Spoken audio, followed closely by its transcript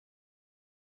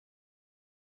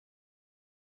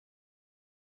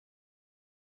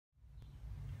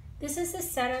This is the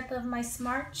setup of my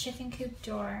smart chicken coop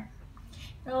door.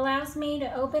 It allows me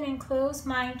to open and close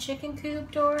my chicken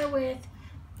coop door with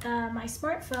my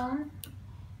smartphone,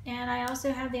 and I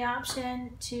also have the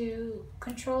option to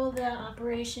control the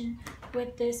operation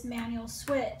with this manual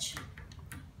switch.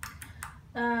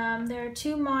 There are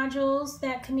two modules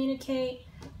that communicate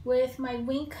with my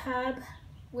Wink hub,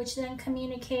 which then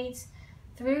communicates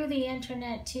through the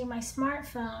internet to my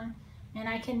smartphone, and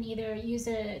I can either use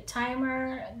a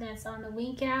timer that's on the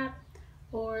Wink app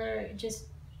or just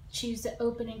choose the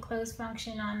open and close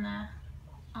function on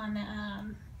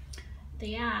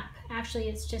the app. Actually,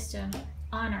 it's just a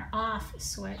on or off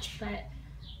switch, but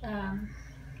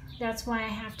that's why I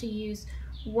have to use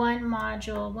one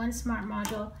smart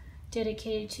module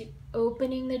dedicated to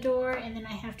opening the door, and then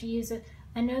I have to use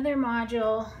another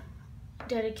module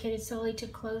dedicated solely to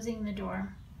closing the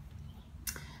door.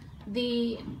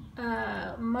 The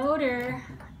motor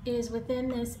is within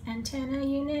this antenna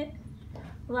unit.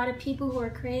 A lot of people who are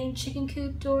creating chicken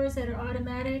coop doors that are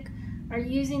automatic are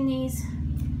using these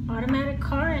automatic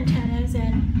car antennas,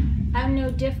 and I'm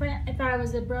no different. I thought it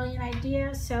was a brilliant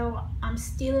idea, so I'm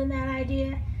stealing that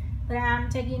idea, but I'm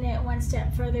taking it one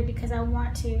step further because I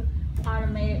want to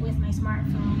automate it with my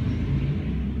smartphone.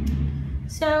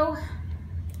 So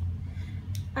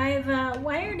I've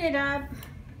wired it up,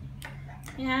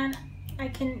 and I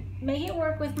can make it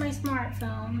work with my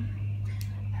smartphone,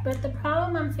 but the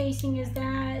problem I'm facing is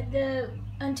that the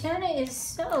antenna is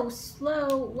so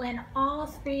slow when all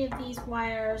three of these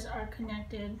wires are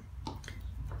connected.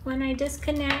 When I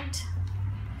disconnect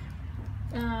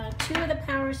two of the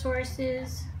power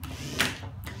sources,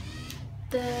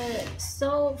 the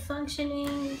sole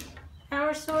functioning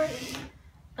power source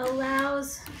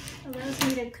allows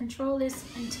me to control this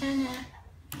antenna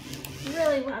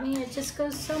really well. I mean, it just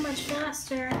goes so much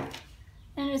faster,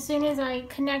 and as soon as I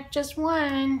connect just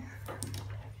one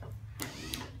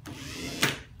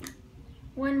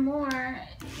more,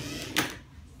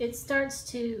 it starts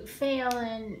to fail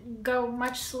and go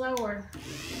much slower.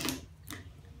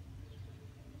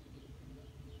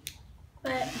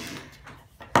 But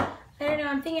I don't know,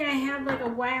 I'm thinking I have like a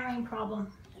wiring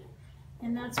problem,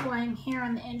 and that's why I'm here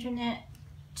on the internet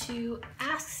to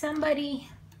ask somebody.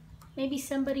 Maybe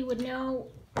somebody would know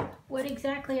what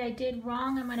exactly I did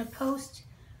wrong. I'm going to post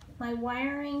my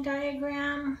wiring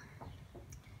diagram.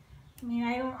 I mean,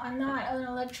 I'm not an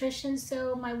electrician,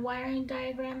 so my wiring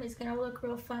diagram is going to look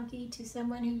real funky to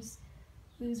someone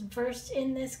who's versed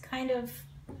in this kind of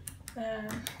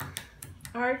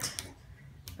art,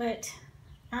 but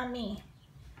not me.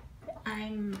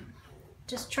 I'm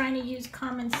just trying to use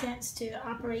common sense to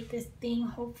operate this thing.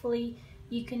 Hopefully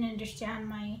you can understand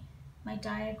my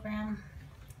diagram.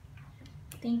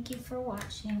 Thank you for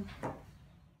watching.